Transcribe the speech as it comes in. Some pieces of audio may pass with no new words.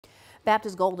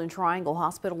Baptist Golden Triangle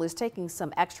Hospital is taking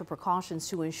some extra precautions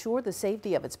to ensure the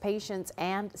safety of its patients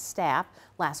and staff.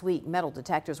 Last week, metal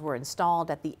detectors were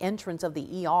installed at the entrance of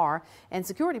the ER, and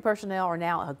security personnel are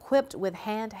now equipped with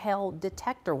handheld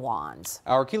detector wands.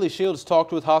 Our Keely Shields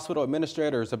talked with hospital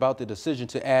administrators about the decision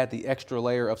to add the extra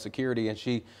layer of security, and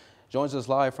she joins us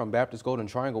live from Baptist Golden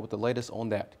Triangle with the latest on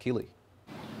that. Keely.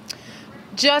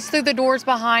 Just through the doors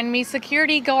behind me,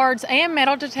 security guards and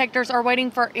metal detectors are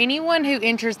waiting for anyone who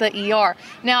enters the ER.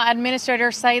 Now,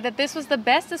 administrators say that this was the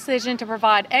best decision to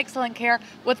provide excellent care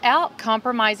without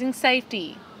compromising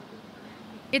safety.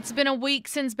 It's been a week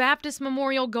since Baptist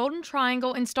Memorial Golden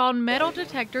Triangle installed metal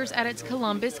detectors at its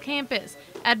Columbus campus.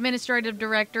 Administrative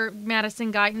Director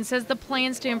Madison Guyton says the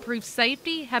plans to improve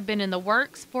safety have been in the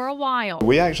works for a while.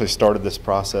 We actually started this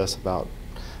process about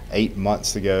 8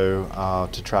 months ago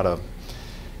to try to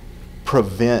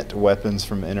prevent weapons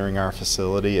from entering our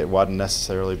facility. It wasn't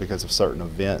necessarily because of certain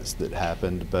events that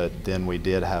happened, but then we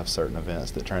did have certain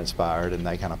events that transpired, and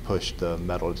they kind of pushed the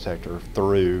metal detector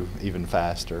through even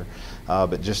faster.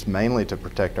 But just mainly to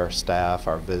protect our staff,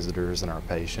 our visitors, and our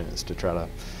patients, to try to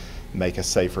make a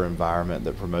safer environment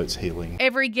that promotes healing.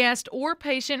 Every guest or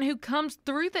patient who comes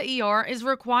through the ER is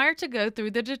required to go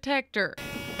through the detector.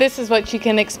 This is what you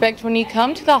can expect when you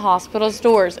come to the hospital's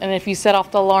doors, and if you set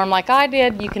off the alarm like I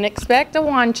did, you can expect a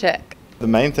wand check. The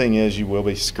main thing is you will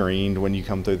be screened when you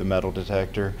come through the metal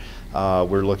detector.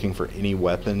 We're looking for any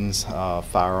weapons,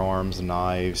 firearms,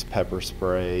 knives, pepper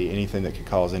spray, anything that could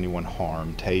cause anyone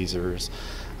harm, tasers.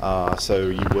 So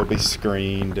you will be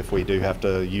screened. If we do have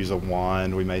to use a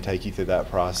wand, we may take you through that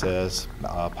process,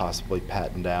 possibly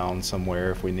patting down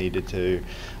somewhere if we needed to.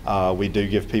 We do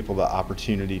give people the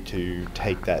opportunity to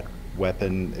take that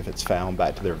weapon, if it's found,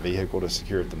 back to their vehicle to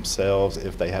secure it themselves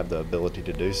if they have the ability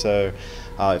to do so.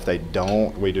 If they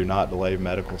don't, we do not delay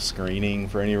medical screening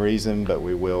for any reason, but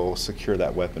we will secure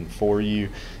that weapon for you,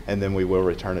 and then we will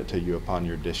return it to you upon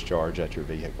your discharge at your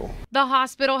vehicle. The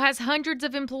hospital has hundreds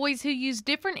of employees who use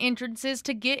different entrances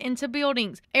to get into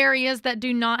buildings. Areas that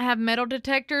do not have metal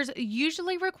detectors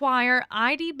usually require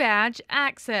ID badge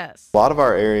access. A lot of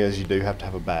our areas you do have to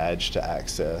have a badge to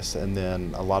access, and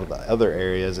then a lot of the other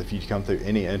areas, if you come through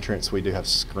any entrance, we do have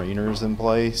screeners in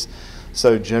place.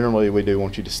 So generally we do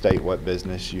want you to state what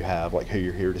business you have, like who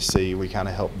you're here to see. We kind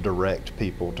of help direct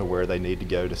people to where they need to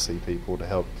go to see people, to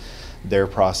help their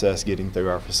process getting through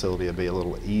our facility will be a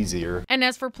little easier. And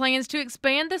as for plans to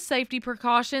expand the safety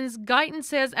precautions, Guyton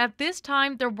says at this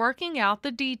time they're working out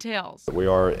the details. We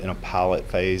are in a pilot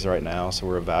phase right now, so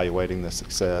we're evaluating the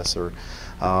success or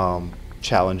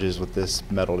challenges with this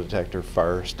metal detector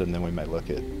first, and then we may look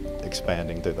at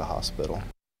expanding through the hospital.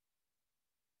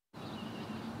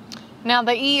 Now,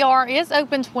 the ER is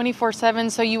open 24/7,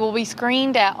 so you will be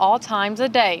screened at all times a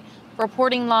day.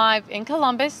 Reporting live in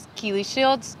Columbus, Keely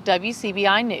Shields,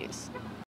 WCBI News.